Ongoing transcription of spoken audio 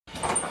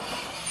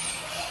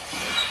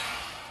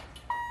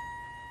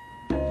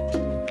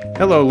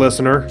Hello,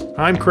 listener.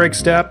 I'm Kreg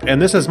Steppe,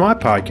 and this is my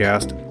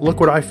podcast,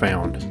 Look What I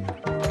Found.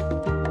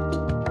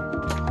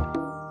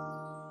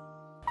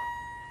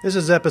 This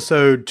is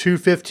episode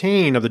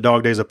 215 of the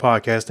Dog Days of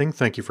Podcasting.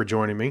 Thank you for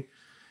joining me.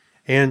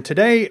 And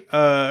today,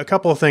 a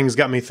couple of things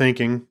got me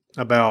thinking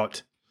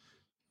about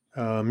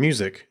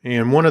music.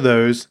 And one of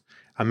those,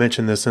 I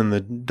mentioned this in the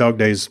Dog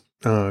Days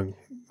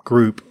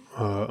group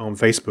on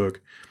Facebook,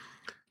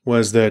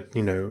 was that,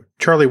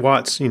 Charlie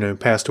Watts,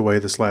 passed away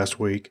this last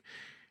week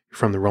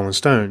from the Rolling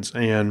Stones.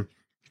 And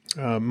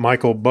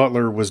Michael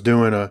Butler was did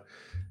a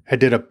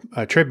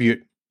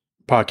tribute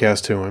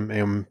podcast to him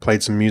and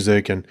played some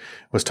music and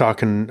was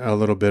talking a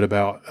little bit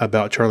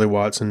about Charlie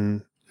Watts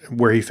and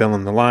where he fell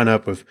in the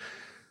lineup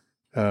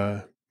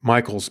of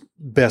Michael's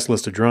best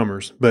list of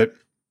drummers. But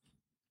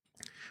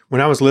when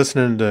I was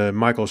listening to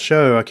Michael's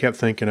show, I kept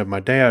thinking of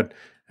my dad.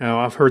 Now,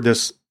 I've heard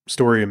this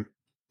story,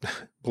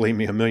 believe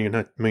me, a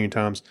million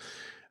times.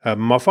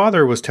 My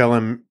father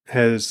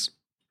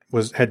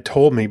had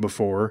told me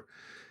before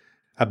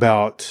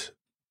about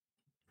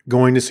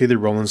going to see the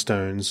Rolling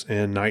Stones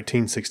in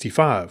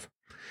 1965.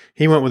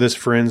 He went with his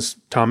friends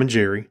Tom and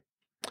Jerry,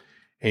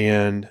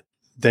 and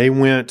they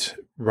went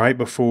right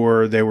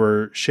before they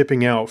were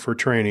shipping out for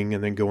training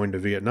and then going to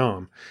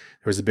Vietnam.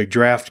 There was a big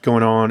draft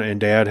going on, and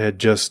Dad had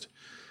just,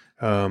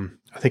 I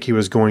think he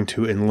was going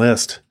to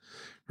enlist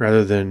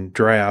rather than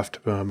draft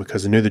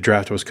because he knew the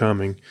draft was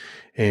coming.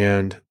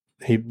 And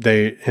him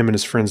and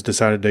his friends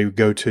decided they would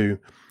go to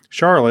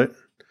Charlotte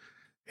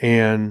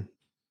and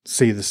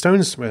see the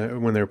Stones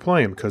when they were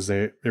playing because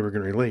they were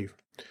going to leave.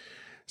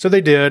 So they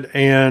did,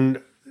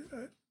 and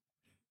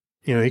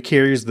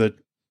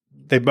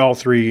they all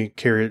three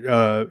carried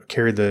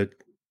the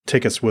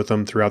tickets with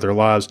them throughout their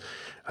lives.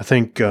 I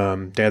think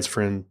Dad's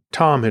friend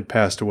Tom had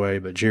passed away,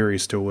 but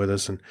Jerry's still with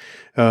us, and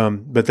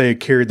but they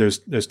carried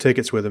those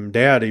tickets with him.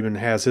 Dad even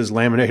has his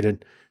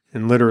laminated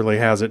and literally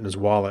has it in his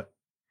wallet.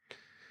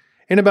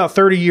 And about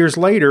 30 years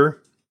later,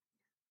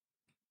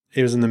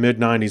 it was in the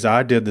mid-90s,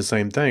 I did the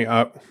same thing.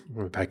 Let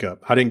me back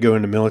up. I didn't go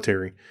into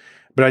military,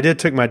 but I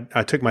took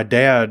my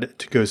dad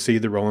to go see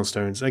the Rolling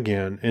Stones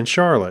again in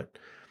Charlotte,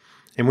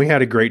 and we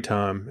had a great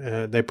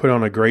time. They put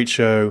on a great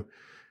show.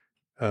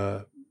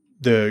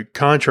 The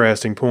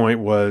contrasting point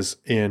was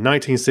in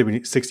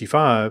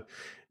 1965,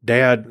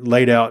 Dad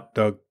laid out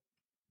a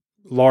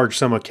large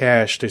sum of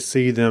cash to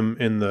see them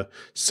in the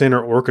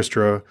center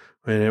orchestra,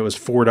 and it was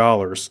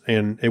 $4.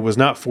 And it was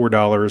not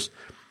 $4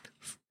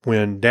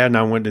 when Dad and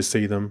I went to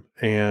see them,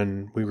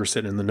 and we were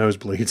sitting in the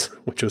nosebleeds,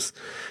 which was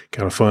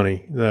kind of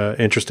funny.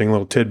 Interesting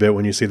little tidbit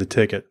when you see the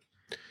ticket.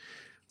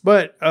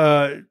 But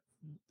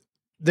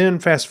then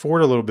fast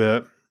forward a little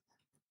bit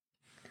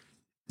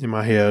in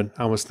my head,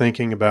 I was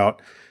thinking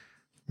about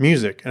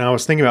music, and I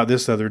was thinking about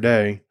this the other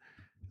day,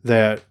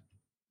 that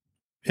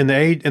in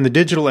the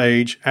digital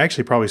age,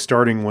 actually probably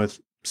starting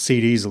with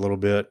CDs a little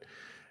bit,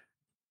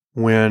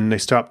 when they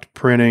stopped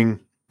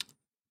printing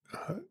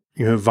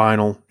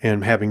vinyl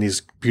and having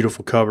these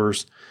beautiful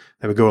covers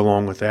that would go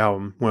along with the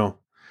album. Well,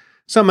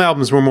 some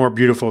albums were more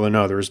beautiful than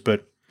others,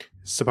 but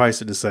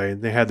suffice it to say,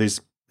 they had these,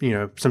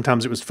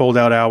 sometimes it was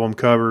fold-out album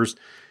covers,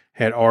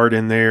 had art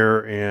in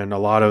there, and a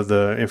lot of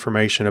the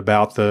information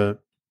about the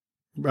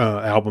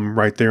album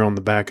right there on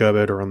the back of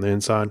it or on the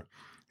inside.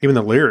 Even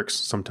the lyrics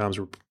sometimes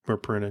were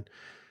printed.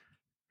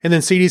 And then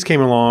CDs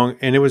came along,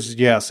 and it was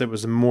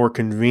a more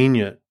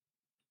convenient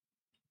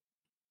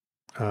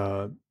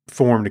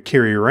form to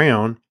carry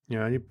around.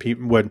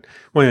 People wasn't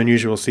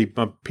unusual to see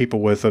people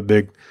with a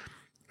big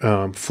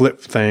flip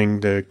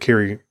thing to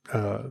carry,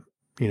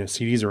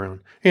 CDs around,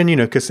 and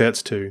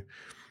cassettes too.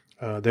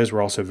 Those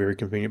were also very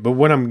convenient. But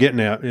what I'm getting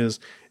at is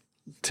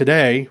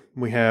today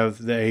we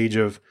have the age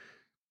of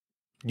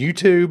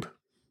YouTube.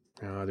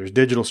 There's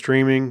digital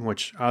streaming,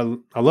 which I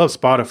love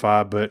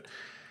Spotify, but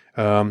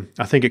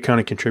I think it kind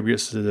of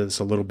contributes to this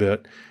a little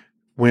bit.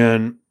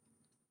 When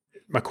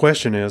my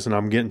question is, and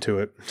I'm getting to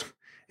it,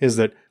 is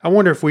that I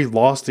wonder if we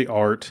lost the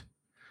art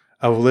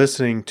of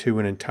listening to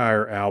an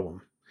entire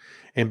album.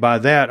 And by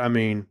that, I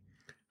mean,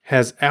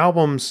 have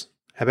albums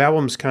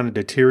kind of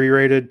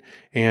deteriorated,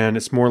 and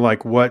it's more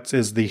like what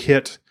is the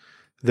hit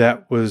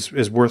that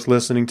is worth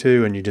listening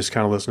to, and you just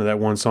kind of listen to that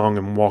one song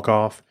and walk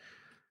off?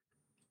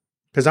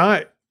 Because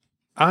I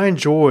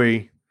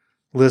enjoy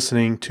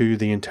listening to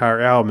the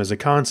entire album as a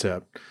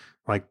concept.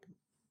 Like,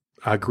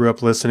 I grew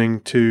up listening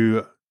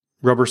to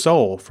Rubber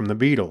Soul from the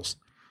Beatles.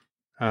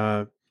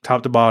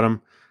 Top to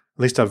bottom,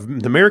 at least the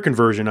American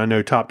version, I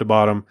know top to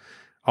bottom,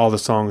 all the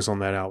songs on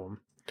that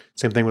album.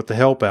 Same thing with the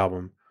Help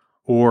album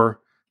or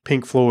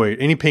Pink Floyd,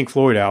 any Pink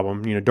Floyd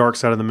album, Dark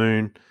Side of the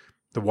Moon,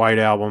 the White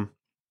Album,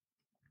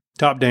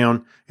 top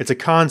down. It's a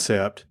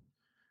concept,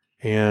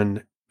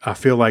 and I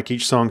feel like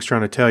each song's trying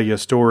to tell you a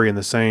story in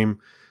the same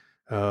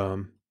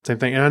thing.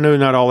 And I know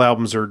not all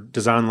albums are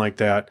designed like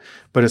that,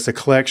 but it's a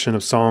collection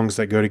of songs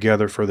that go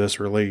together for this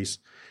release.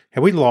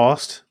 Have we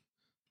lost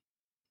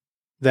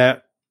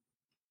that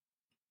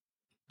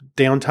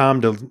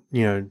downtime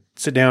to,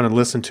 sit down and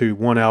listen to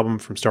one album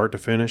from start to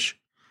finish?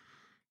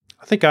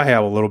 I think I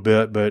have a little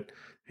bit, but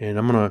and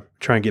I'm going to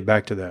try and get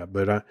back to that.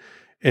 But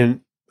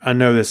I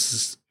know this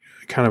is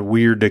kind of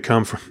weird to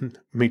come from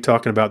me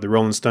talking about the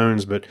Rolling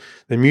Stones, but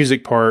the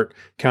music part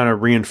kind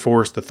of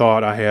reinforced the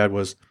thought I had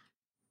was,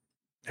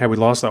 had we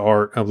lost the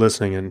art of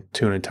listening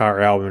to an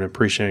entire album and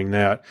appreciating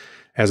that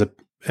as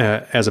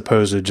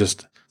opposed to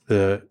just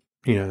the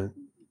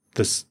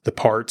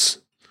parts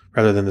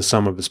rather than the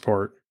sum of its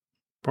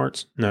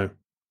parts? No,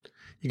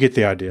 you get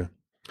the idea.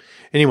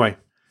 Anyway,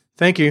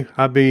 thank you.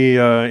 I'd be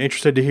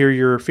interested to hear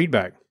your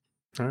feedback.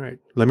 All right,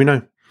 let me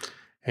know.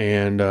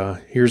 And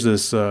here's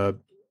this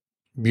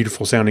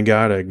beautiful sounding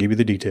guy to give you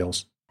the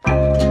details.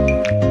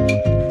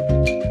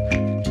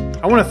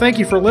 I want to thank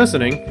you for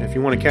listening. If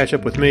you want to catch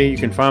up with me, you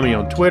can find me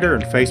on Twitter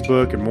and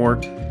Facebook and more.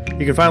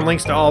 You can find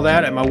links to all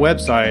that at my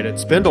website at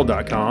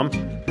spindle.com.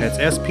 That's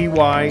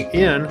SPYNDLE.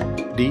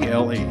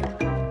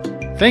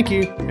 Thank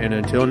you, and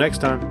until next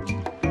time.